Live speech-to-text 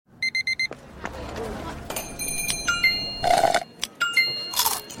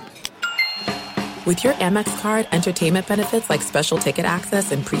With your Amex card, entertainment benefits like special ticket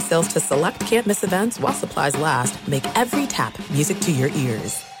access and pre-sales to select can't-miss events while supplies last make every tap music to your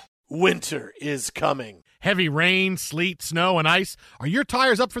ears. Winter is coming. Heavy rain, sleet, snow, and ice. Are your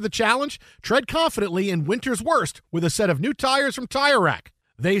tires up for the challenge? Tread confidently in winter's worst with a set of new tires from Tire Rack.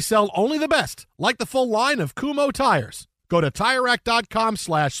 They sell only the best, like the full line of Kumho tires. Go to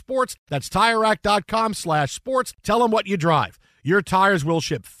TireRack.com/sports. That's TireRack.com/sports. Tell them what you drive. Your tires will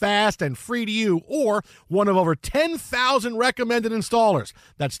ship fast and free to you or one of over 10,000 recommended installers.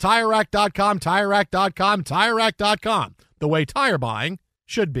 That's TireRack.com, TireRack.com, TireRack.com. The way tire buying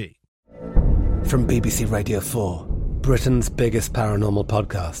should be. From BBC Radio 4, Britain's biggest paranormal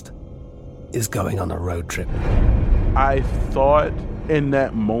podcast is going on a road trip. I thought in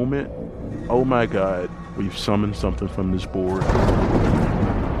that moment, oh my God, we've summoned something from this board.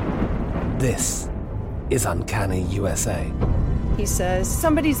 This is Uncanny USA. He says,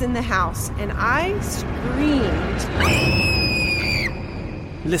 somebody's in the house, and I screamed.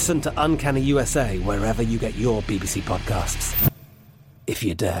 Listen to Uncanny USA wherever you get your BBC podcasts, if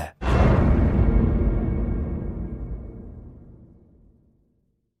you dare.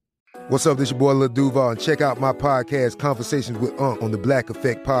 What's up, this your boy Lil Duval, and check out my podcast, Conversations with Unc, on the Black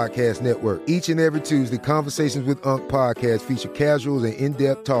Effect Podcast Network. Each and every Tuesday, Conversations with Unc podcast feature casuals and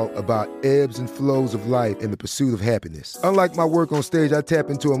in-depth talk about ebbs and flows of life and the pursuit of happiness. Unlike my work on stage, I tap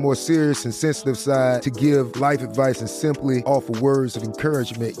into a more serious and sensitive side to give life advice and simply offer words of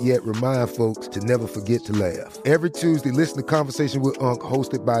encouragement, yet remind folks to never forget to laugh. Every Tuesday, listen to Conversation with Unc,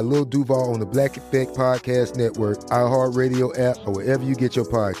 hosted by Lil Duval on the Black Effect Podcast Network, iHeartRadio app, or wherever you get your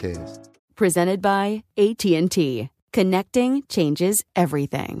podcasts. Presented by AT&T. Connecting changes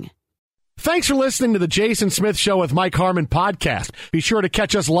everything. Thanks for listening to the Jason Smith Show with Mike Harmon podcast. Be sure to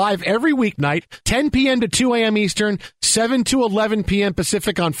catch us live every weeknight, 10 p.m. to 2 a.m. Eastern, 7 to 11 p.m.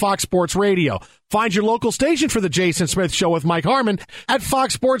 Pacific on Fox Sports Radio. Find your local station for the Jason Smith Show with Mike Harmon at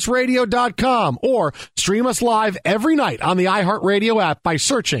foxsportsradio.com or stream us live every night on the iHeartRadio app by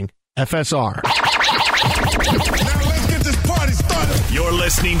searching FSR. You're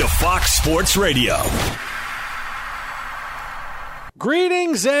listening to Fox Sports Radio.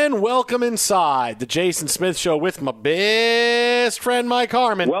 Greetings and welcome inside the Jason Smith Show with my best friend Mike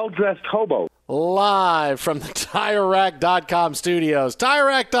Harmon. Well-dressed hobo. Live from the TireRack.com studios.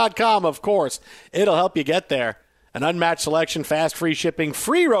 TireRack.com, of course. It'll help you get there. An unmatched selection, fast, free shipping,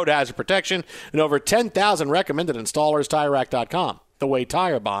 free road hazard protection, and over 10,000 recommended installers. TireRack.com. The way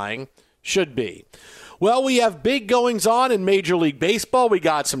tire buying should be. Well, we have big goings-on in Major League Baseball. We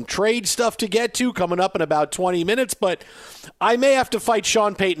got some trade stuff to get to coming up in about 20 minutes, but I may have to fight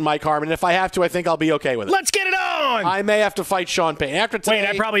Sean Payton, Mike Harmon. If I have to, I think I'll be okay with it. Let's get it on! I may have to fight Sean Payton. After today, wait,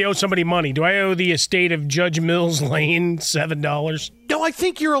 I probably owe somebody money. Do I owe the estate of Judge Mills Lane $7? No, I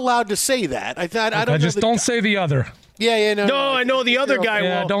think you're allowed to say that. I don't say the other. Yeah, no. No, I know the other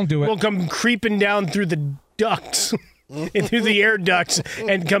guy don't do it. will come creeping down through the ducts. Through the air ducts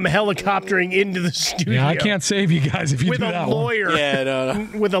and come helicoptering into the studio. Yeah, I can't save you guys if you do that one. With a lawyer. Yeah, no.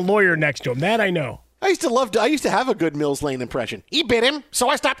 With a lawyer next to him. That I know. I used to have a good Mills Lane impression. He bit him, so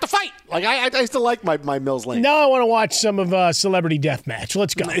I stopped the fight. Like I used to like my Mills Lane. Now I want to watch some of Celebrity Deathmatch.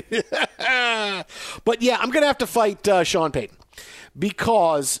 Let's go. But yeah, I'm going to have to fight Sean Payton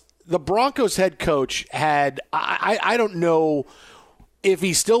because the Broncos head coach had I don't know if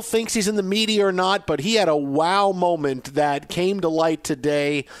he still thinks he's in the media or not, but he had a wow moment that came to light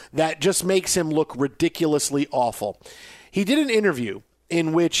today that just makes him look ridiculously awful. He did an interview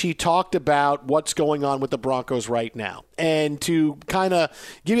in which he talked about what's going on with the Broncos right now. And to kind of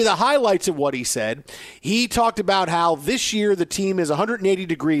give you the highlights of what he said, he talked about how this year the team is 180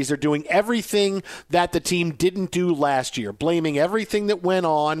 degrees. They're doing everything that the team didn't do last year, blaming everything that went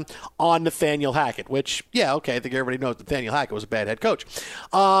on Nathaniel Hackett, which, yeah, okay, I think everybody knows Nathaniel Hackett was a bad head coach.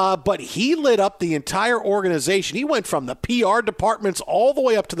 But he lit up the entire organization. He went from the PR departments all the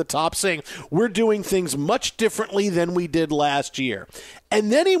way up to the top saying, we're doing things much differently than we did last year. And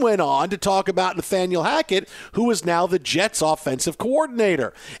then he went on to talk about Nathaniel Hackett, who is now the Jets offensive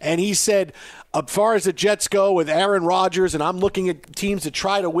coordinator. And he said, as far as the Jets go with Aaron Rodgers, and I'm looking at teams to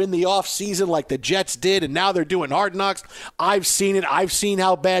try to win the offseason like the Jets did, and now they're doing Hard Knocks. I've seen it. I've seen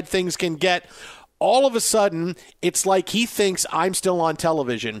how bad things can get. All of a sudden, it's like he thinks I'm still on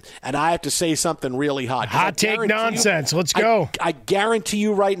television, and I have to say something really hot. Hot take nonsense. Let's go. I guarantee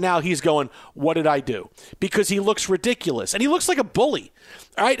you right now he's going, what did I do? Because he looks ridiculous, and he looks like a bully.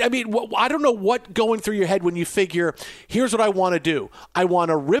 All right? I mean, I don't know what going through your head when you figure, here's what I want to do. I want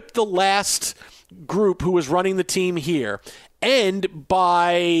to rip the last group who was running the team here, and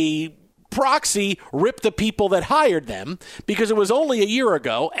by proxy rip the people that hired them because it was only a year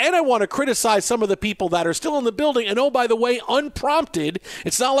ago, and I want to criticize some of the people that are still in the building. And oh, by the way, unprompted,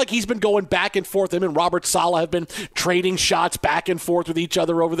 it's not like he's been going back and forth. Him and Robert Saleh have been trading shots back and forth with each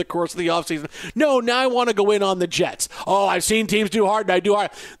other over the course of the offseason. No, now I want to go in on the Jets. Oh, I've seen teams do hard, and I do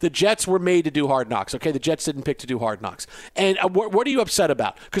hard. The Jets were made to do Hard Knocks, okay? The Jets didn't pick to do Hard Knocks. And what are you upset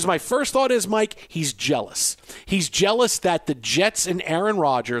about? Because my first thought is, Mike, he's jealous. He's jealous that the Jets and Aaron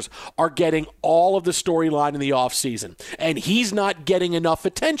Rodgers are getting all of the storyline in the offseason. And he's not getting enough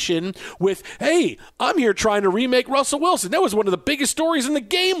attention with, hey, I'm here trying to remake Russell Wilson. That was one of the biggest stories in the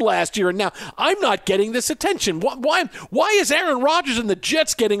game last year, and now I'm not getting this attention. Why is Aaron Rodgers and the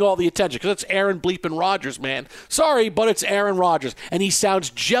Jets getting all the attention? Because it's Aaron bleeping Rodgers, man. Sorry, but it's Aaron Rodgers. And he sounds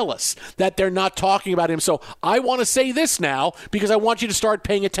jealous that they're not talking about him. So I want to say this now because I want you to start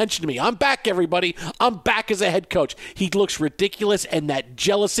paying attention to me. I'm back, everybody. I'm back as a head coach. He looks ridiculous, and that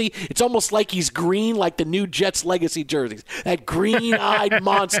jealousy, it's almost like he's green like the new Jets legacy jerseys. That green-eyed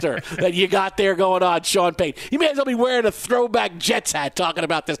monster that you got there going on, Sean Payton. You may as well be wearing a throwback Jets hat talking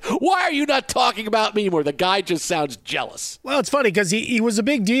about this. Why are you not talking about me more? The guy just sounds jealous. Well, it's funny because he was a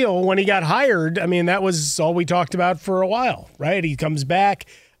big deal when he got hired. I mean, that was all we talked about for a while, right? He comes back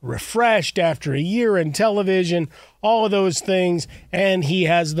refreshed after a year in television, all of those things, and he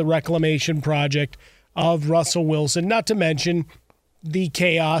has the reclamation project of Russell Wilson, not to mention the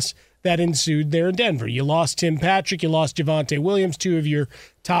chaos that ensued there in Denver. You lost Tim Patrick, you lost Javonte Williams, two of your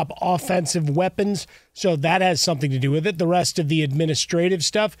top offensive weapons, so that has something to do with it. The rest of the administrative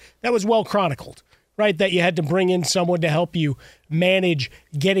stuff, that was well chronicled, right? That you had to bring in someone to help you manage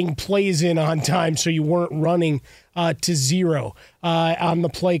getting plays in on time so you weren't running to zero on the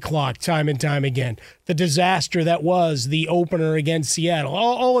play clock time and time again. The disaster that was the opener against Seattle.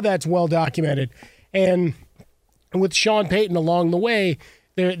 All of that's well documented. And with Sean Payton along the way,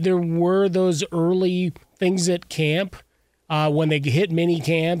 there were those early things at camp when they hit mini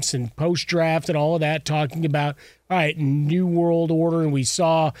camps and post-draft and all of that, talking about, all right, new world order, and we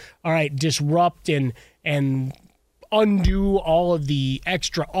saw, all right, disrupt and undo all of the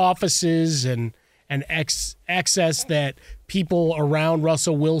extra offices and access that people around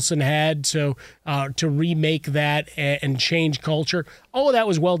Russell Wilson had to remake that and change culture. All of that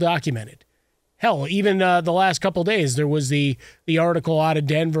was well documented. Hell, even the last couple of days, there was the article out of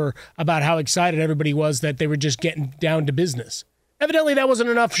Denver about how excited everybody was that they were just getting down to business. Evidently, that wasn't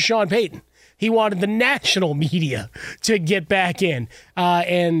enough for Sean Payton. He wanted the national media to get back in.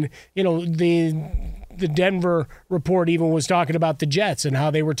 And, you know, the Denver report even was talking about the Jets and how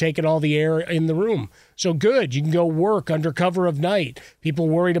they were taking all the air in the room. So good, you can go work under cover of night. People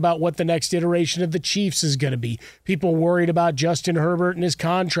worried about what the next iteration of the Chiefs is going to be. People worried about Justin Herbert and his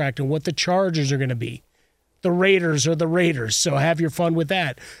contract and what the Chargers are going to be. The Raiders are the Raiders, so have your fun with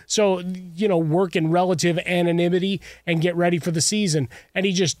that. So, you know, work in relative anonymity and get ready for the season. And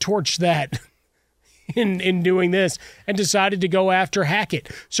he just torched that in doing this and decided to go after Hackett.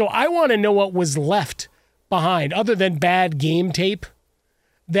 So I want to know what was left behind, other than bad game tape,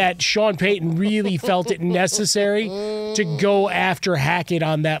 that Sean Payton really felt it necessary to go after Hackett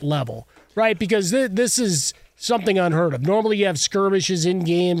on that level, right? Because this is something unheard of. Normally you have skirmishes in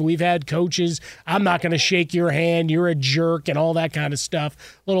game. We've had coaches, I'm not going to shake your hand, you're a jerk, and all that kind of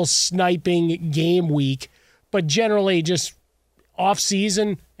stuff. Little sniping game week. But generally just off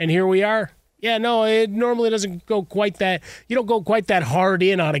season, and here we are. Yeah, no, it normally doesn't go quite that. You don't go quite that hard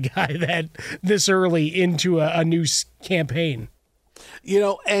in on a guy that this early into a new campaign. You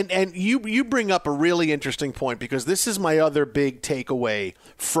know, and you bring up a really interesting point, because this is my other big takeaway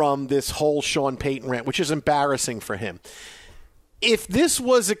from this whole Sean Payton rant, which is embarrassing for him. If this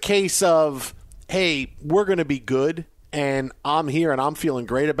was a case of, hey, we're going to be good, and I'm here and I'm feeling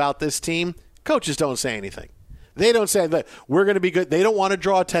great about this team, coaches don't say anything. They don't say that we're going to be good. They don't want to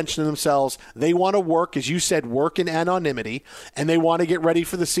draw attention to themselves. They want to work, as you said, work in anonymity, and they want to get ready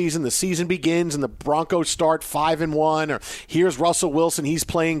for the season. The season begins, and the Broncos start 5-1, or here's Russell Wilson, he's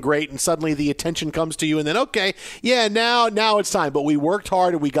playing great, and suddenly the attention comes to you, and then, okay, yeah, now it's time. But we worked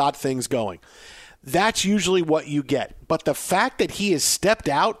hard, and we got things going. That's usually what you get. But the fact that he has stepped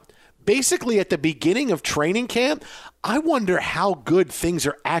out basically at the beginning of training camp, I wonder how good things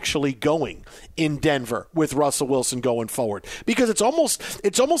are actually going in Denver with Russell Wilson going forward. Because it's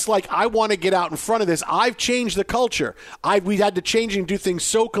almost like I want to get out in front of this. I've changed the culture. We had to change and do things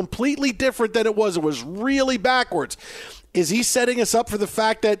so completely different than it was. It was really backwards. Is he setting us up for the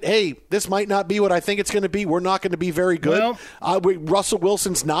fact that, hey, this might not be what I think it's going to be? We're not going to be very good. Russell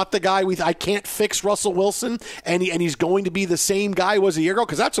Wilson's not the guy. I can't fix Russell Wilson, and he's going to be the same guy he was a year ago,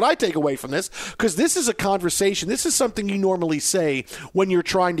 because that's what I take away from this, because this is a conversation. This is something you normally say when you're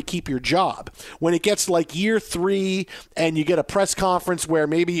trying to keep your job. When it gets like year 3 and you get a press conference where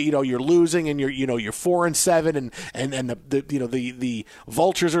maybe you're losing and you're 4-7 and the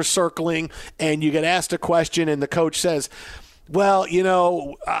vultures are circling, and you get asked a question and the coach says, well,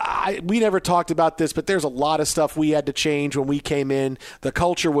 we never talked about this, but there's a lot of stuff we had to change when we came in. The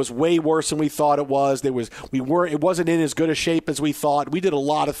culture was way worse than we thought it was. It wasn't in as good a shape as we thought. We did a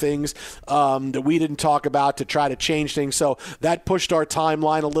lot of things that we didn't talk about to try to change things. So that pushed our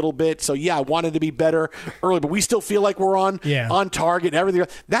timeline a little bit. So I wanted to be better early, but we still feel like we're on target and everything.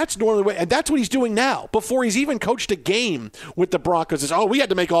 That's normally the way, and that's what he's doing now. Before he's even coached a game with the Broncos, is we had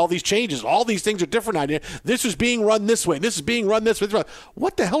to make all these changes. All these things are different now. This is being run this way. This is being run this way.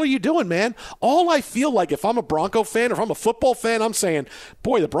 What the hell are you doing, man? All I feel like, if I'm a Bronco fan or if I'm a football fan, I'm saying,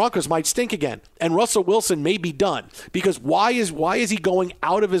 boy, the Broncos might stink again, and Russell Wilson may be done, because why is he going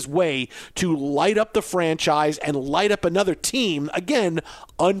out of his way to light up the franchise and light up another team again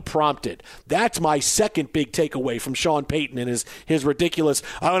unprompted? That's my second big takeaway from Sean Payton and his ridiculous,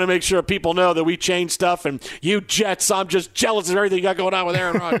 I want to make sure people know that we changed stuff, and you Jets, I'm just jealous of everything you got going on with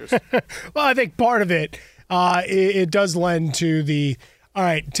Aaron Rodgers. Well, I think part of it, it does lend to the, all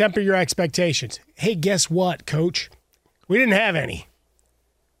right, temper your expectations. Hey, guess what, coach? We didn't have any,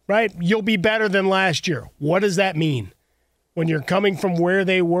 right? You'll be better than last year. What does that mean? When you're coming from where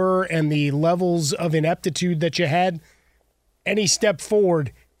they were and the levels of ineptitude that you had, any step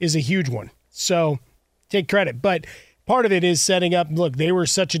forward is a huge one. So take credit. But part of it is setting up, look, they were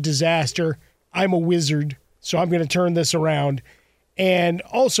such a disaster. I'm a wizard, so I'm going to turn this around. And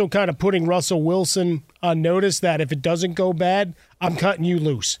also kind of putting Russell Wilson on notice that if it doesn't go bad, I'm cutting you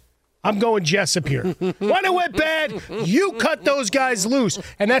loose. I'm going Jessup here. When it went bad, you cut those guys loose.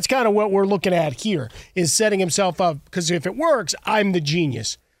 And that's kind of what we're looking at here, is setting himself up. Because if it works, I'm the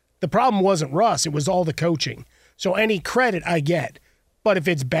genius. The problem wasn't Russ. It was all the coaching. So any credit I get. But if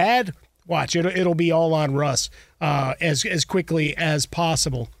it's bad, watch, it'll be all on Russ as quickly as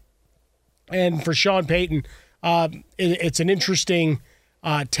possible. And for Sean Payton, it's an interesting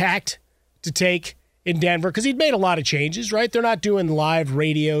tact to take in Denver, because he'd made a lot of changes, right? They're not doing live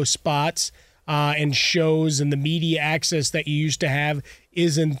radio spots and shows, and the media access that you used to have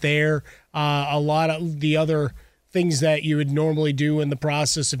isn't there. A lot of the other things that you would normally do in the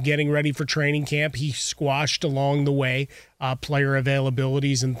process of getting ready for training camp, he squashed along the way, player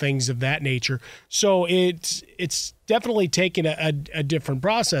availabilities and things of that nature. So it's definitely taken a different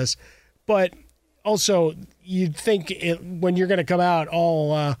process, but also, you'd think when you're going to come out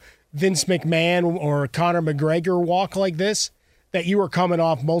all Vince McMahon or Conor McGregor walk like this, that you are coming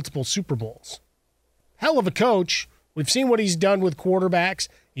off multiple Super Bowls. Hell of a coach. We've seen what he's done with quarterbacks.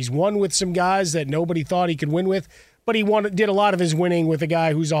 He's won with some guys that nobody thought he could win with, but he did a lot of his winning with a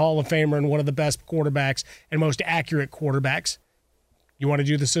guy who's a Hall of Famer and one of the best quarterbacks and most accurate quarterbacks. You want to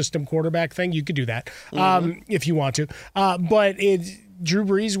do the system quarterback thing? You could do that if you want to. But Drew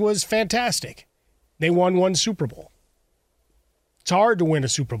Brees was fantastic. They won one Super Bowl. It's hard to win a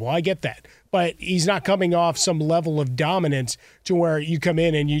Super Bowl. I get that. But he's not coming off some level of dominance to where you come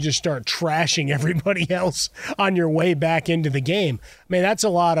in and you just start trashing everybody else on your way back into the game. I mean, that's a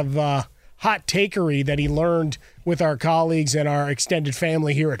lot of hot takery that he learned with our colleagues and our extended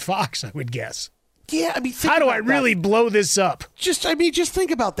family here at Fox, I would guess. Yeah, I mean, how do I really blow this up? Just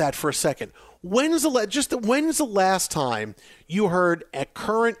think about that for a second. When's the last time you heard a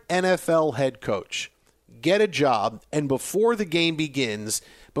current NFL head coach get a job, and before the game begins,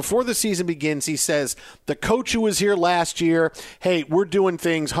 before the season begins, he says, the coach who was here last year, hey, we're doing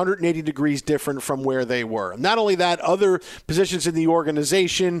things 180 degrees different from where they were. Not only that, other positions in the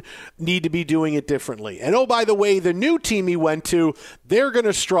organization need to be doing it differently. And, oh, by the way, the new team he went to, they're going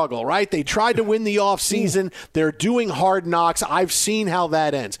to struggle, right? They tried to win the offseason. They're doing hard knocks. I've seen how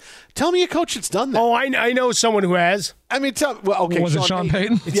that ends. Tell me a coach that's done that. Oh, I know someone who has. I mean, was it Sean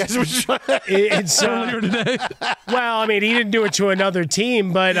Payton? Yes, it was Sean It's earlier today. Well, I mean, he didn't do it to another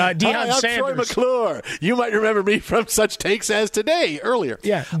team, but Deion Sanders. Troy McClure. You might remember me from such takes as today, earlier.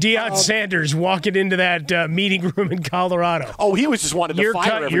 Yeah, Deion Sanders walking into that meeting room in Colorado. Oh, he was just wanting to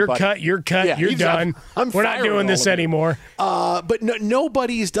fire everybody. You're cut, you're done. We're not doing this anymore. But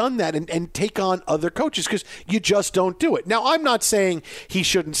nobody's done that and take on other coaches because you just don't do it. Now, I'm not saying he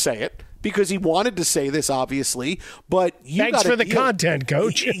shouldn't say it, because he wanted to say this, obviously, but thanks for the content,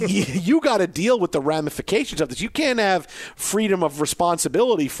 Coach. You got to deal with the ramifications of this. You can't have freedom of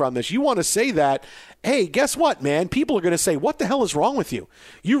responsibility from this. You want to say that, hey, guess what, man? People are going to say, what the hell is wrong with you?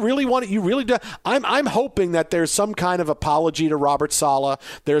 You really want it? You really do? I'm hoping that there's some kind of apology to Robert Saleh.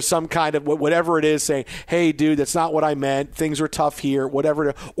 There's some kind of whatever it is saying, hey, dude, that's not what I meant. Things were tough here,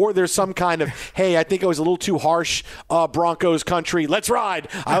 whatever. Or there's some kind of, hey, I think I was a little too harsh, Broncos country. Let's ride.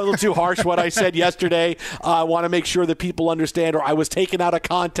 I was a little too harsh what I said yesterday. I want to make sure that people understand, or I was taken out of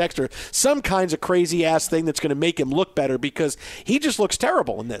context, or some kinds of crazy-ass thing that's going to make him look better, because he just looks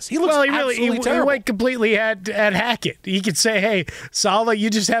terrible in this. He looks absolutely terrible. He went completely at Hackett. He could say, hey, Saleh, you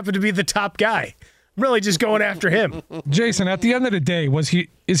just happen to be the top guy. I'm really just going after him. Jason, at the end of the day,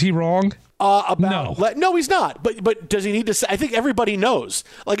 is he wrong? No, he's not. But does he need to say? I think everybody knows.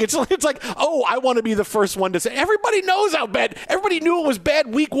 Like it's like, oh, I want to be the first one to say. Everybody knows how bad. Everybody knew it was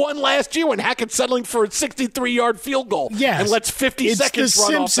bad week 1 last year when Hackett's settling for a 63-yard field goal. Yes, and lets 50 seconds run off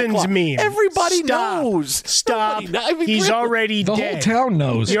the clock. It's the Simpsons meme. Everybody knows. Stop. He's already dead. The whole town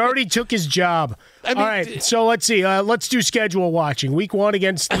knows. He already took his job. All right, so let's see. Let's do schedule watching. Week 1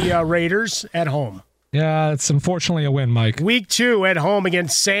 against the Raiders at home. Yeah, it's unfortunately a win, Mike. Week 2 at home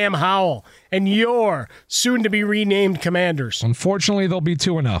against Sam Howell and your soon-to-be-renamed Commanders. Unfortunately, they'll be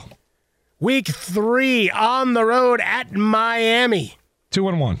 2-0. Week 3 on the road at Miami.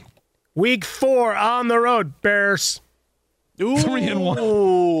 2-1. Week 4 on the road, Bears.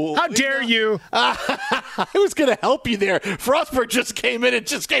 3-1. How dare you? I was going to help you there. Frostberg just came in and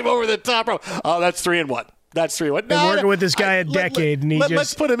just came over the top rope. Oh, that's 3-1. That's 3-1. Been working with this guy a decade, and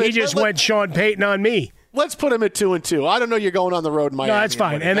he just went Sean Payton on me. Let's put him at 2-2. I don't know you're going on the road in Miami. No, that's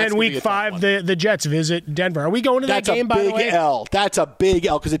fine. And then week 5, the Jets visit Denver. Are we going to that game, by the way? That's a big L. That's a big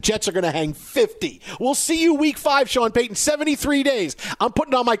L because the Jets are going to hang 50. We'll see you week 5, Sean Payton. 73 days. I'm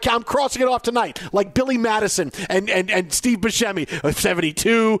putting on I'm crossing it off tonight like Billy Madison and Steve Buscemi.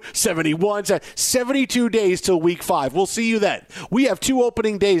 72, 71, 72 days till week 5. We'll see you then. We have 2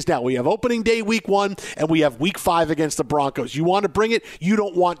 opening days now. We have opening day week 1, and we have week 5 against the Broncos. You want to bring it? You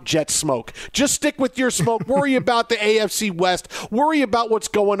don't want Jet smoke. Just stick with your smoke. Worry about the AFC West. Worry about what's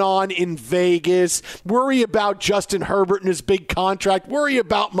going on in Vegas. Worry about Justin Herbert and his big contract. Worry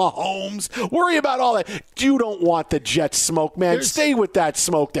about Mahomes. Worry about all that. You don't want the Jets smoke, man. Stay with that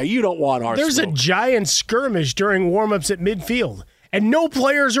smoke there. You don't want our smoke. There's a giant skirmish during warm-ups at midfield, and no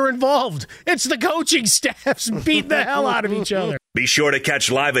players are involved. It's the coaching staffs beating the hell out of each other. Be sure to catch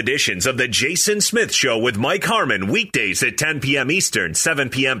live editions of The Jason Smith Show with Mike Harmon weekdays at 10 p.m. Eastern, 7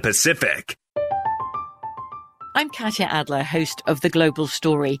 p.m. Pacific. I'm Katya Adler, host of The Global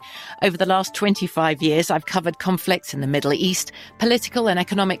Story. Over the last 25 years, I've covered conflicts in the Middle East, political and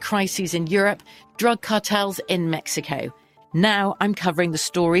economic crises in Europe, drug cartels in Mexico. Now I'm covering the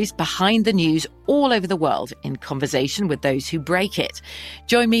stories behind the news all over the world in conversation with those who break it.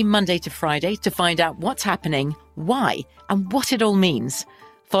 Join me Monday to Friday to find out what's happening, why, and what it all means.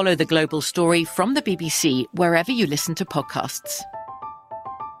 Follow The Global Story from the BBC wherever you listen to podcasts.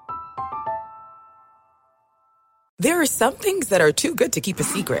 There are some things that are too good to keep a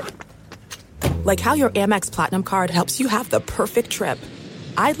secret. Like how your Amex Platinum card helps you have the perfect trip.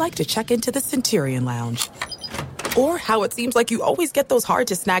 I'd like to check into the Centurion Lounge. Or how it seems like you always get those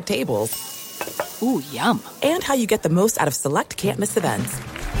hard-to-snag tables. Ooh, yum. And how you get the most out of select can't-miss events.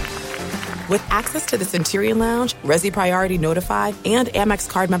 With access to the Centurion Lounge, Resi Priority Notify, and Amex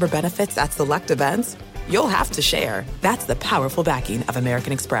card member benefits at select events, you'll have to share. That's the powerful backing of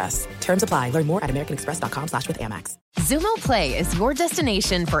American Express. Terms apply. Learn more at americanexpress.com/withAmex. Xumo Play is your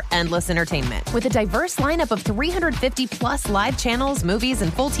destination for endless entertainment. With a diverse lineup of 350-plus live channels, movies,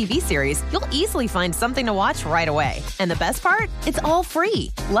 and full TV series, you'll easily find something to watch right away. And the best part? It's all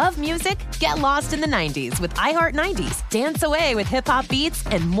free. Love music? Get lost in the 90s with iHeart 90s. Dance away with hip-hop beats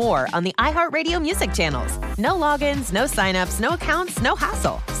and more on the iHeartRadio music channels. No logins, no signups, no accounts, no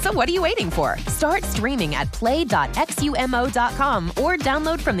hassle. So what are you waiting for? Start streaming at play.xumo.com or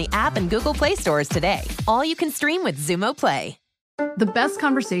download from the app and Google Play stores today. All you can stream with Xumo Play. The best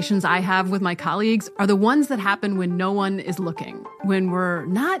conversations I have with my colleagues are the ones that happen when no one is looking, when we're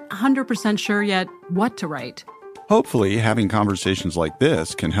not 100% sure yet what to write. Hopefully, having conversations like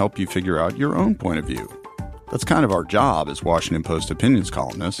this can help you figure out your own point of view. That's kind of our job as Washington Post opinions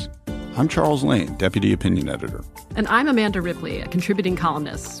columnists. I'm Charles Lane, Deputy Opinion Editor. And I'm Amanda Ripley, a contributing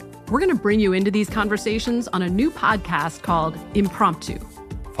columnist. We're going to bring you into these conversations on a new podcast called Impromptu.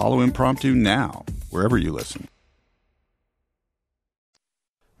 Follow Impromptu now, wherever you listen.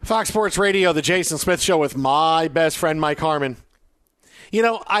 Fox Sports Radio, The Jason Smith Show with my best friend, Mike Harmon. You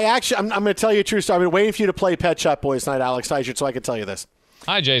know, I'm going to tell you a true story. I've been waiting for you to play Pet Shop Boys tonight, Alex Teichert, so I can tell you this.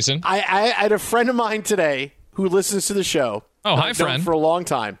 Hi, Jason. I had a friend of mine today who listens to the show. Oh, hi, friend. For a long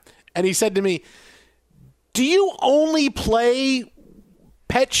time. And he said to me, do you only play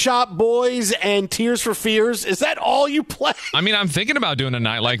Pet Shop Boys and Tears for Fears? Is that all you play? I mean, I'm thinking about doing a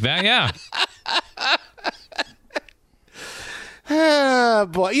night like that, yeah.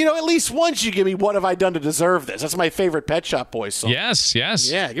 Boy, at least once you give me What Have I Done to Deserve This? That's my favorite Pet Shop Boys song. Yes.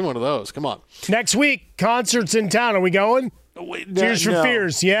 Yeah, give me one of those. Come on. Next week, concerts in town. Are we going? Tears for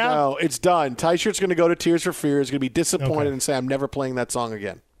Fears, yeah? No, it's done. Ty Shirt's going to go to Tears for Fears. Going to be disappointed and say, I'm never playing that song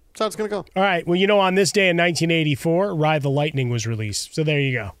again. That's how it's going to go. All right. Well, on this day in 1984, Ride the Lightning was released. So there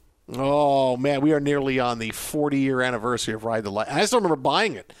you go. Oh, man, we are nearly on the 40-year anniversary of Ride the Lightning. I just don't remember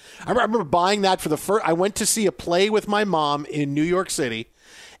buying it. I remember buying that for the first – I went to see a play with my mom in New York City,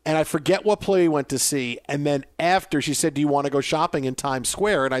 and I forget what play we went to see. And then after, she said, do you want to go shopping in Times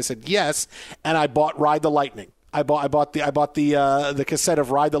Square? And I said, yes, and I bought Ride the Lightning. I bought the cassette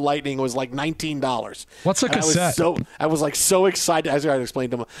of Ride the Lightning. It was like $19. What's a cassette? I was like so excited. I got to explain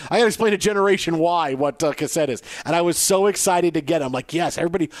to them. I got to explain to Generation Y what cassette is, and I was so excited to get it. I'm like, yes,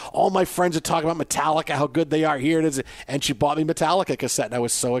 everybody, all my friends are talking about Metallica, how good they are. Here it is, and she bought me Metallica cassette, and I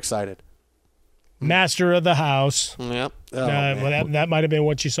was so excited. Master of the House. Yep. That might have been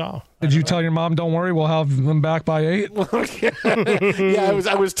what you saw. Did you tell your mom, don't worry, we'll have them back by 8? Yeah,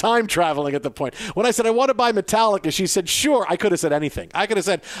 I was time traveling at the point. When I said I want to buy Metallica, she said, sure. I could have said anything. I could have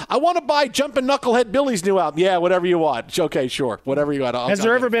said, I want to buy Jumpin' Knucklehead Billy's new album. Yeah, whatever you want. Okay, sure. Whatever you want. Has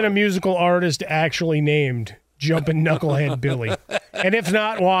there ever been a musical artist actually named Jumpin' Knucklehead Billy? And if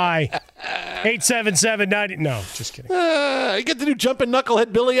not, why? 877-90. No, just kidding. You get the new Jumpin'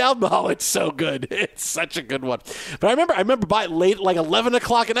 Knucklehead Billy album. Oh, it's so good. It's such a good one. But I remember buying late, like 11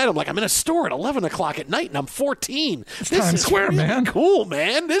 o'clock at night. I'm like, I'm in a store at 11 o'clock at night, and I'm 14. It's Times Square, really man. Cool,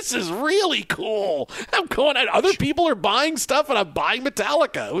 man. This is really cool. I'm going out. Other people are buying stuff, and I'm buying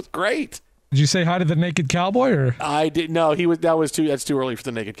Metallica. It was great. Did you say hi to the Naked Cowboy? Or? I did. No, that's too early for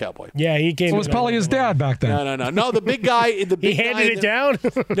the Naked Cowboy. Yeah, he came. So it was probably his dad back then. No, the big guy. He handed it down?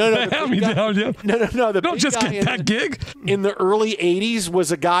 No, Don't just get that gig. In the early 80s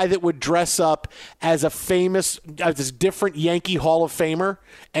was a guy that would dress up as this different Yankee Hall of Famer,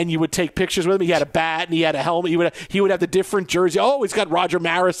 and you would take pictures with him. He had a bat and he had a helmet. He would have the different jersey. Oh, he's got Roger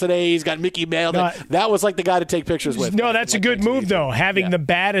Maris today. He's got Mickey Mantle. That was like the guy to take pictures with. No, that's a good move, though, having the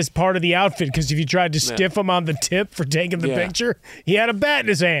bat as part of the outfit. Because if you tried to stiff him on the tip for taking the picture, he had a bat in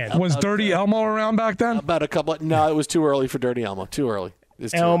his hand. Was Dirty Elmo around back then? About a couple. No, it was too early for Dirty Elmo. Too early.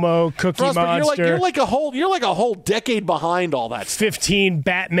 Elmo, Cookie Monster. You're like a whole decade behind all that stuff. 15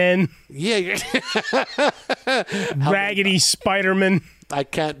 Batmen. Yeah. Raggedy Spider-Man. I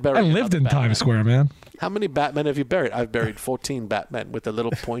can't bury. I lived in Times Square, man. How many Batmen have you buried? I've buried 14 Batmen with the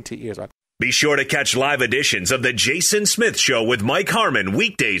little pointy ears. Be sure to catch live editions of The Jason Smith Show with Mike Harmon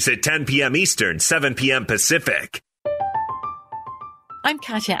weekdays at 10 p.m. Eastern, 7 p.m. Pacific. I'm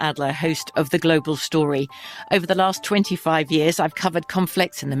Katya Adler, host of The Global Story. Over the last 25 years, I've covered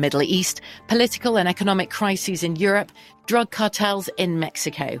conflicts in the Middle East, political and economic crises in Europe, drug cartels in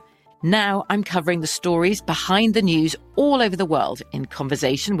Mexico. Now I'm covering the stories behind the news all over the world in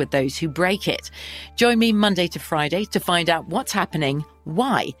conversation with those who break it. Join me Monday to Friday to find out what's happening,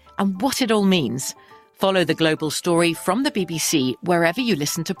 why, and what it all means. Follow The Global Story from the BBC wherever you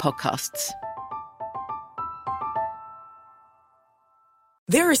listen to podcasts.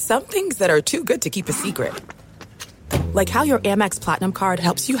 There are some things that are too good to keep a secret. Like how your Amex Platinum card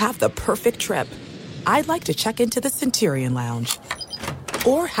helps you have the perfect trip. I'd like to check into the Centurion Lounge.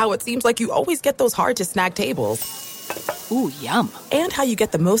 Or how it seems like you always get those hard-to-snag tables. Ooh, yum. And how you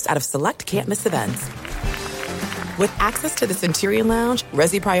get the most out of select can't-miss events. With access to the Centurion Lounge,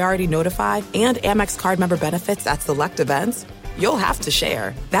 Resi Priority Notify, and Amex card member benefits at select events, you'll have to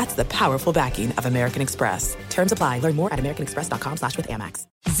share. That's the powerful backing of American Express. Terms apply. Learn more at americanexpress.com/withAmex.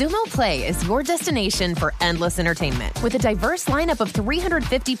 Xumo Play is your destination for endless entertainment. With a diverse lineup of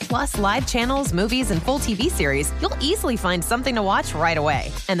 350-plus live channels, movies, and full TV series, you'll easily find something to watch right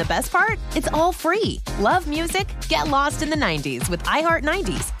away. And the best part? It's all free. Love music? Get lost in the 90s with iHeart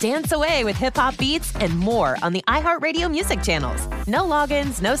 90s. Dance away with hip-hop beats and more on the iHeartRadio music channels. No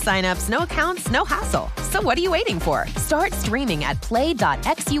logins, no signups, no accounts, no hassle. So what are you waiting for? Start streaming at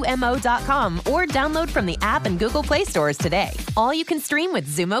play.xumo.com or download from the app and Google Play stores today. All you can stream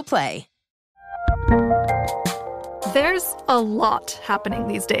with Xumo Play. There's a lot happening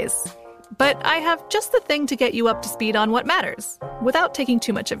these days, but I have just the thing to get you up to speed on what matters without taking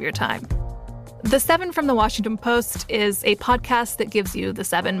too much of your time. The 7 from the Washington Post is a podcast that gives you the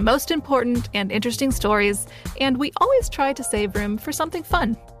 7 most important and interesting stories, and we always try to save room for something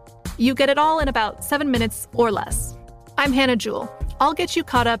fun. You get it all in about 7 minutes or less. I'm Hannah Jewell. I'll get you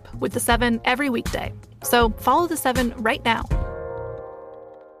caught up with the 7 every weekday. So follow the 7 right now.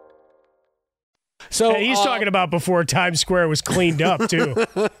 So he's talking about before Times Square was cleaned up, too.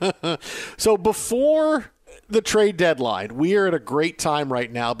 So before the trade deadline, we are at a great time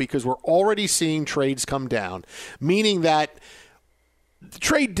right now because we're already seeing trades come down, meaning that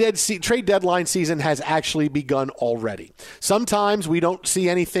trade deadline season has actually begun already. Sometimes we don't see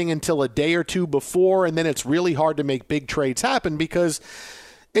anything until a day or two before, and then it's really hard to make big trades happen because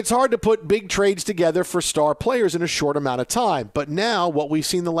it's hard to put big trades together for star players in a short amount of time. But now, what we've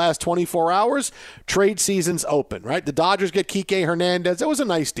seen the last 24 hours, trade season's open, right? The Dodgers get Kike Hernandez. That was a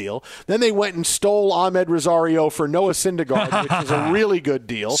nice deal. Then they went and stole Ahmed Rosario for Noah Syndergaard, which is a really good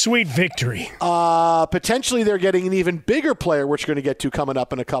deal. Sweet victory. Potentially, they're getting an even bigger player, which we're going to get to coming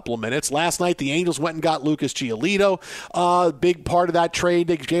up in a couple of minutes. Last night, the Angels went and got Lucas Giolito. Big part of that trade.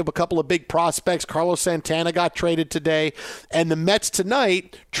 They gave a couple of big prospects. Carlos Santana got traded today. And the Mets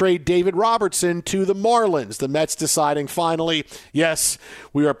tonight trade David Robertson to the Marlins. The Mets deciding finally, yes,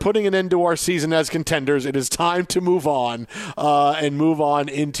 we are putting an end to our season as contenders. It is time to move on and move on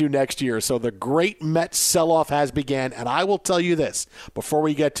into next year. So the great Mets sell-off has began. And I will tell you this, before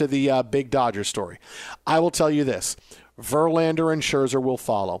we get to the big Dodger story, I will tell you this. Verlander and Scherzer will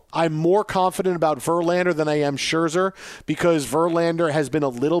follow. I'm more confident about Verlander than I am Scherzer because Verlander has been a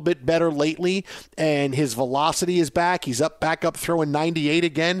little bit better lately and his velocity is back. He's back up throwing 98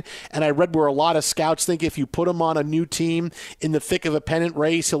 again. And I read where a lot of scouts think if you put him on a new team in the thick of a pennant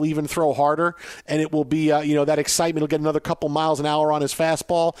race, he'll even throw harder. And it will be, that excitement. He'll get another couple miles an hour on his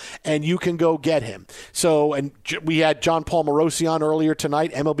fastball and you can go get him. So, and we had John Paul Morosi on earlier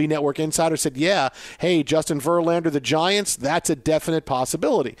tonight. MLB Network Insider said, yeah, hey, Justin Verlander, the Giants, that's a definite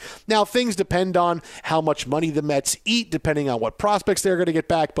possibility. Now, things depend on how much money the Mets eat, depending on what prospects they're going to get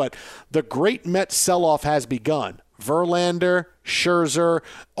back, but the great Mets sell-off has begun. Verlander, Scherzer,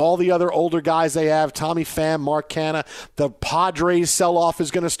 all the other older guys they have, Tommy Pham, Mark Canha. The Padres sell-off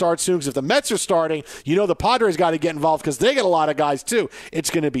is going to start soon because if the Mets are starting, the Padres got to get involved because they get a lot of guys too. It's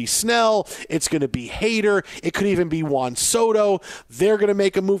going to be Snell. It's going to be Hader. It could even be Juan Soto. They're going to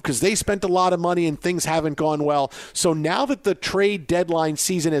make a move because they spent a lot of money and things haven't gone well. So now that the trade deadline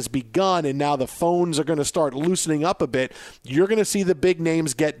season has begun and now the phones are going to start loosening up a bit, you're going to see the big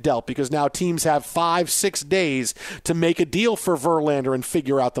names get dealt because now teams have 5-6 days to make a deal for Verlander and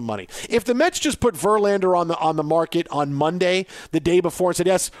figure out the money. If the Mets just put Verlander on the market on Monday, the day before, and said,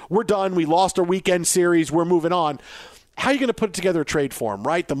 yes, we're done, we lost our weekend series, we're moving on, how are you going to put together a trade for him,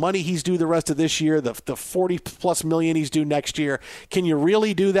 right? The money he's due the rest of this year, the $40+ million he's due next year. Can you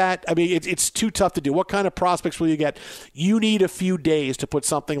really do that? I mean, it's too tough to do. What kind of prospects will you get? You need a few days to put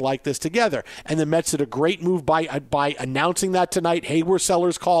something like this together. And the Mets did a great move by announcing that tonight. Hey, we're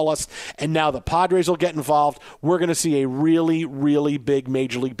sellers, call us. And now the Padres will get involved. We're going to see a really, really big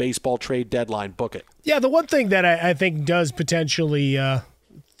Major League Baseball trade deadline. Book it. Yeah, the one thing that I think does potentially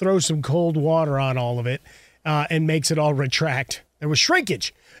throw some cold water on all of it and makes it all retract. There was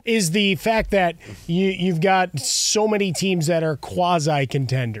shrinkage, is the fact that you've got so many teams that are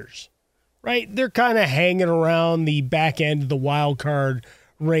quasi-contenders, right? They're kind of hanging around the back end of the wild card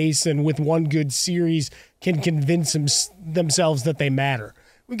race and with one good series can convince themselves that they matter.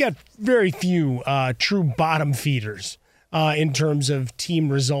 We've got very few true bottom feeders in terms of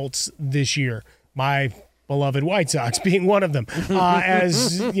team results this year. My beloved White Sox being one of them,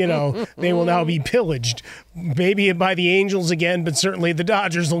 as they will now be pillaged, maybe by the Angels again, but certainly the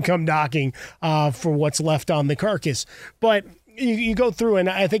Dodgers will come knocking for what's left on the carcass. But you go through, and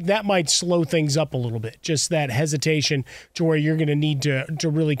I think that might slow things up a little bit, just that hesitation to where you're going to need to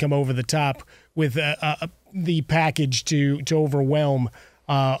really come over the top with the package to overwhelm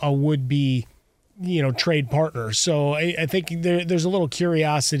a would-be trade partner. So I think there's a little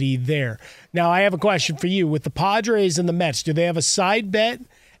curiosity there. Now, I have a question for you. With the Padres and the Mets, do they have a side bet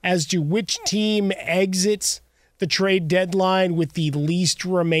as to which team exits the trade deadline with the least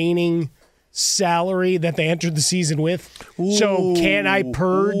remaining salary that they entered the season with? Ooh. So can I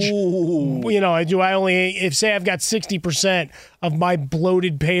purge? Ooh. Do I only, if say I've got 60% of my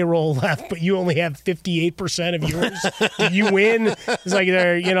bloated payroll left, but you only have 58% of yours, do you win? It's like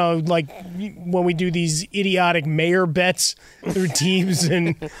they're, like when we do these idiotic mayor bets through teams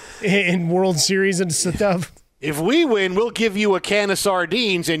in World Series and stuff. If we win, we'll give you a can of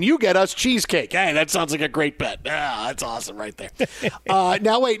sardines and you get us cheesecake. Hey, that sounds like a great bet. That's awesome right there.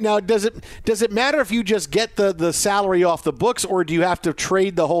 Now does it matter if you just get the salary off the books or do you have to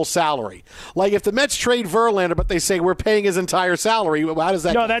trade the whole salary? Like if the Mets trade Verlander, but they say we're paying his entire salary, how does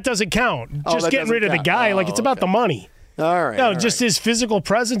that No, that doesn't count. Just getting rid of the guy, it's about the money. All right. No, just his physical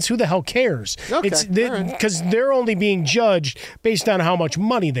presence, who the hell cares? Okay. Because they're only being judged based on how much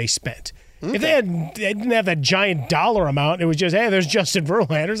money they spent. If they didn't have that giant dollar amount, it was just, hey, there's Justin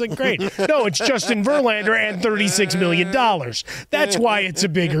Verlander. It's like, great. No, it's Justin Verlander and $36 million. That's why it's a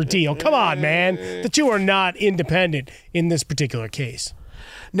bigger deal. Come on, man. The two are not independent in this particular case.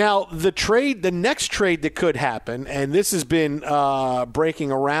 Now, the next trade that could happen, and this has been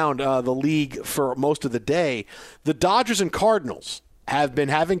breaking around the league for most of the day, the Dodgers and Cardinals have been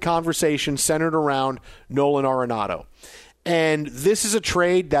having conversations centered around Nolan Arenado. And this is a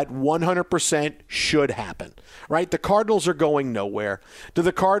trade that 100% should happen, right? The Cardinals are going nowhere.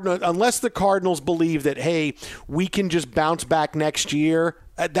 Unless the Cardinals believe that, hey, we can just bounce back next year,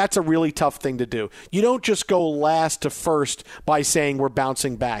 that's a really tough thing to do. You don't just go last to first by saying we're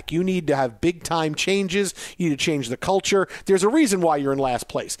bouncing back. You need to have big-time changes. You need to change the culture. There's a reason why you're in last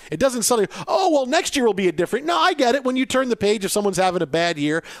place. It doesn't suddenly, next year will be a different. No, I get it. When you turn the page, if someone's having a bad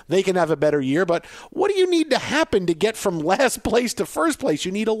year, they can have a better year. But what do you need to happen to get from last place to first place?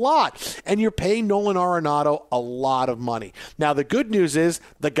 You need a lot. And you're paying Nolan Arenado a lot of money. Now, the good news is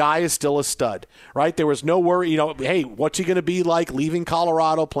the guy is still a stud, right? There was no worry, hey, what's he going to be like leaving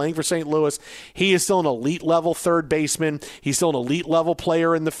Colorado, playing for St. Louis? He is still an elite level third baseman. He's still an elite level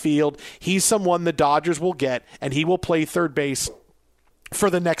player in the field. He's someone the Dodgers will get, and he will play third base for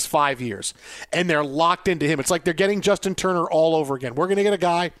the next 5 years. And they're locked into him. It's like they're getting Justin Turner all over again. We're going to get a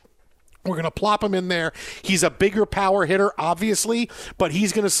guy. We're going to plop him in there. He's a bigger power hitter, obviously, but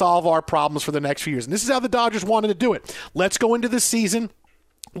he's going to solve our problems for the next few years. And this is how the Dodgers wanted to do it. Let's go into this season.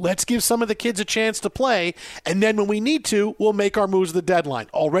 Let's give some of the kids a chance to play, and then when we need to, we'll make our moves at the deadline.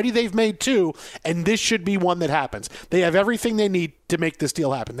 Already they've made 2, and this should be one that happens. They have everything they need to make this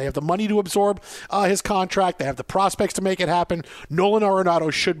deal happen. They have the money to absorb his contract. They have the prospects to make it happen. Nolan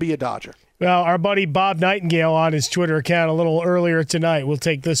Arenado should be a Dodger. Well, our buddy Bob Nightingale on his Twitter account a little earlier tonight. We'll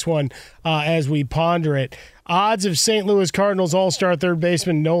take this one as we ponder it. Odds of St. Louis Cardinals all-star third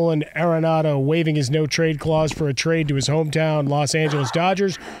baseman Nolan Arenado waiving his no-trade clause for a trade to his hometown Los Angeles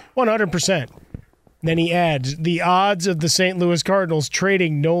Dodgers, 100%. Then he adds, the odds of the St. Louis Cardinals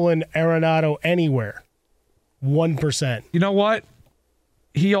trading Nolan Arenado anywhere, 1%. You know what?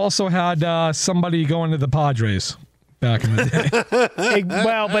 He also had somebody going to the Padres back in the day.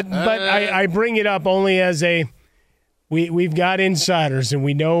 But I bring it up only as a... We've got insiders, and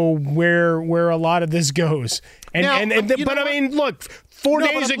we know where a lot of this goes. But I mean, look, 4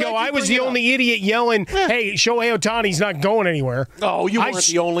 days ago, I was the only idiot yelling, hey, Shohei Ohtani's not going anywhere. Oh, you weren't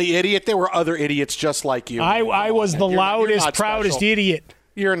the only idiot. There were other idiots just like you. I was the loudest, proudest idiot.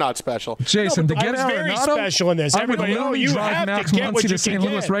 You're not special. Jason, to get I was Arenado, very special in this. Everybody, you have to get what you St. can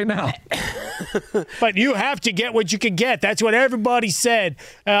Louis get. right now. But you have to get what you can get. That's what everybody said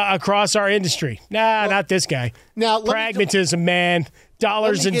across our industry. Not this guy. Now, pragmatism, man.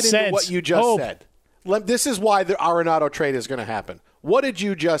 Dollars and cents. Into what you just said. This is why the Arenado trade is going to happen. What did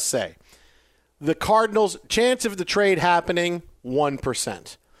you just say? The Cardinals' chance of the trade happening,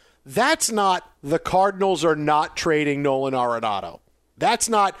 1%. That's not the Cardinals are not trading Nolan Arenado. That's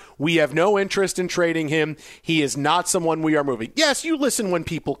not, we have no interest in trading him. He is not someone we are moving. Yes, you listen when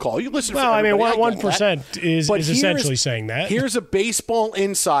people call. You listen for everybody. Well, I mean, 1% is essentially saying that. Here's a baseball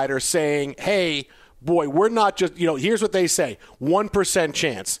insider saying, hey, boy, we're not just, here's what they say, 1%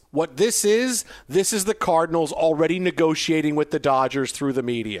 chance. What this is the Cardinals already negotiating with the Dodgers through the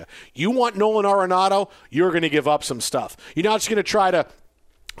media. You want Nolan Arenado, you're going to give up some stuff. You're not just going to try to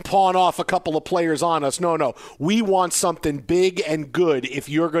pawn off a couple of players on us. No. We want something big and good if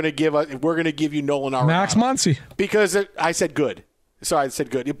we're going to give you Nolan Arenado. Max Muncy. Because I said good. Sorry, I said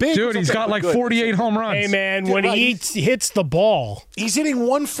good. Big, dude, he's got like 48 home runs. Hey, man, when he hits the ball. He's hitting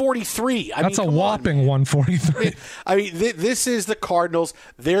 143. That's a whopping 143. I mean, this is the Cardinals.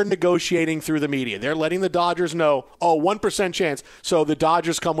 They're negotiating through the media. They're letting the Dodgers know, 1% chance. So the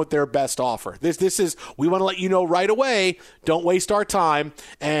Dodgers come with their best offer. This is, we want to let you know right away, don't waste our time.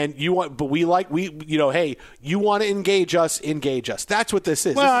 And you want to engage us. That's what this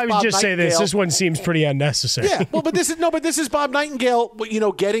is. Well, I would just say this. This one seems pretty unnecessary. Yeah, well, but this is Bob Nightingale.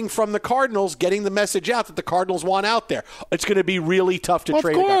 Getting from the Cardinals, getting the message out that the Cardinals want out there. It's going to be really tough to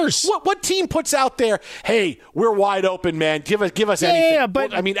trade. Of course. What team puts out there, hey, we're wide open, man. Give us anything. Yeah,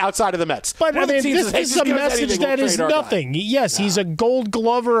 but outside of the Mets. But this is a message that is nothing. Yes, he's a Gold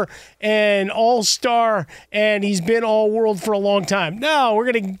Glover and All-Star, and he's been All-World for a long time. No,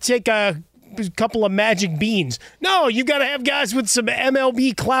 we're going to take a couple of magic beans. No, you've got to have guys with some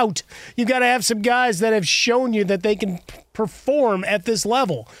MLB clout. You've got to have some guys that have shown you that they can perform at this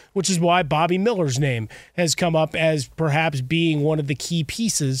level, which is why Bobby Miller's name has come up as perhaps being one of the key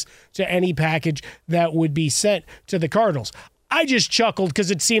pieces to any package that would be sent to the Cardinals. I just chuckled because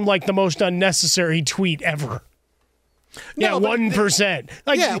it seemed like the most unnecessary tweet ever. Yeah, 1%.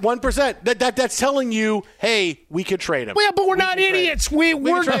 Like, 1%. That's telling you, hey, we could trade him. Yeah, but we're not idiots. We're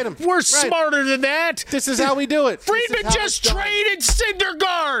right. smarter than that. This is how we do it. Friedman just traded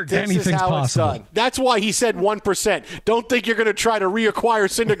Syndergaard. This is how possible. It's done. That's why he said 1%. Don't think you're going to try to reacquire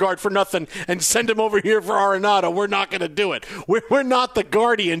Syndergaard for nothing and send him over here for Arenado. We're not going to do it. We're not the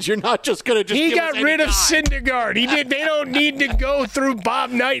Guardians. You're not just going to just. He got rid of Syndergaard. He did. They don't need to go through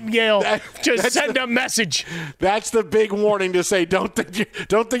Bob Nightingale. Just send a message. That's the big warning to say. Don't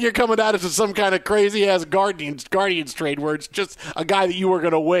think you're coming at us as some kind of crazy ass Guardians trade where it's just a guy that you were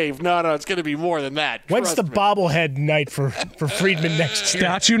going to waive. No, it's going to be more than that. When's the bobblehead night for Friedman next year?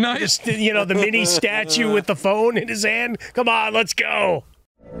 Statue night? Just, the mini statue with the phone in his hand. Come on, let's go.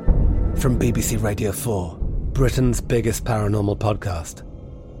 From BBC Radio 4, Britain's biggest paranormal podcast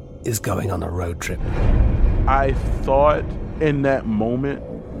is going on a road trip. I thought in that moment,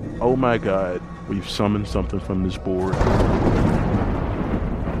 oh my God, we've summoned something from this board.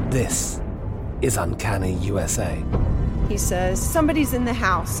 This is Uncanny USA. He says, somebody's in the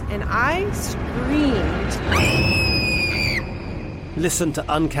house, and I screamed. Listen to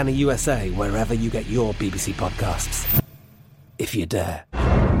Uncanny USA wherever you get your BBC podcasts, if you dare.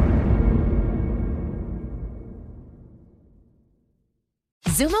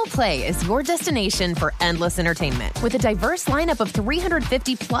 Zumo Play is your destination for endless entertainment. With a diverse lineup of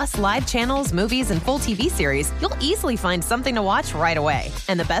 350-plus live channels, movies, and full TV series, you'll easily find something to watch right away.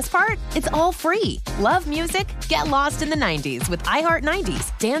 And the best part? It's all free. Love music? Get lost in the 90s with iHeart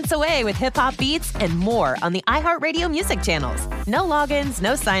 90s, dance away with hip-hop beats, and more on the iHeartRadio music channels. No logins,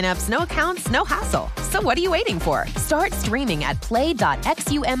 no signups, no accounts, no hassle. So what are you waiting for? Start streaming at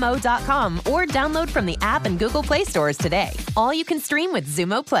play.xumo.com or download from the app and Google Play stores today. All you can stream with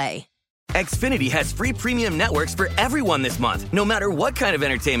Zumo Play. Xfinity has free premium networks for everyone this month, no matter what kind of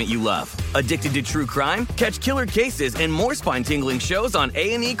entertainment you love. Addicted to true crime? Catch killer cases and more spine-tingling shows on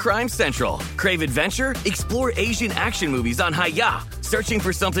A&E Crime Central. Crave adventure? Explore Asian action movies on Hi-Ya. Searching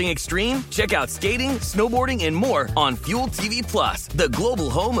for something extreme? Check out skating, snowboarding, and more on Fuel TV Plus, the global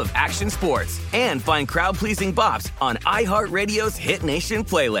home of action sports. And find crowd-pleasing bops on iHeartRadio's Hit Nation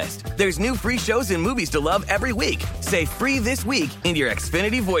playlist. There's new free shows and movies to love every week. Say free this week in your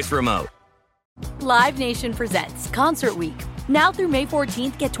Xfinity voice remote. Live Nation presents Concert Week. Now through May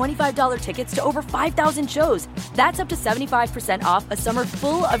 14th, get $25 tickets to over 5,000 shows. That's up to 75% off a summer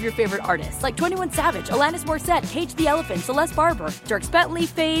full of your favorite artists like 21 Savage, Alanis Morissette, Cage the Elephant, Celeste Barber, Dierks Bentley,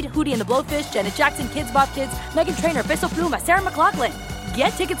 Fade, Hootie and the Blowfish, Janet Jackson, Kids Bop Kids, Meghan Trainor, Peso Pluma, Sarah McLachlan. Get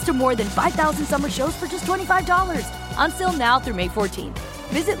tickets to more than 5,000 summer shows for just $25. Until now through May 14th.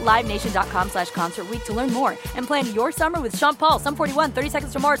 Visit LiveNation.com/Concert Week to learn more and plan your summer with Sean Paul, Sum 41, 30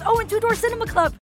 Seconds to Mars, and Two Door Cinema Club.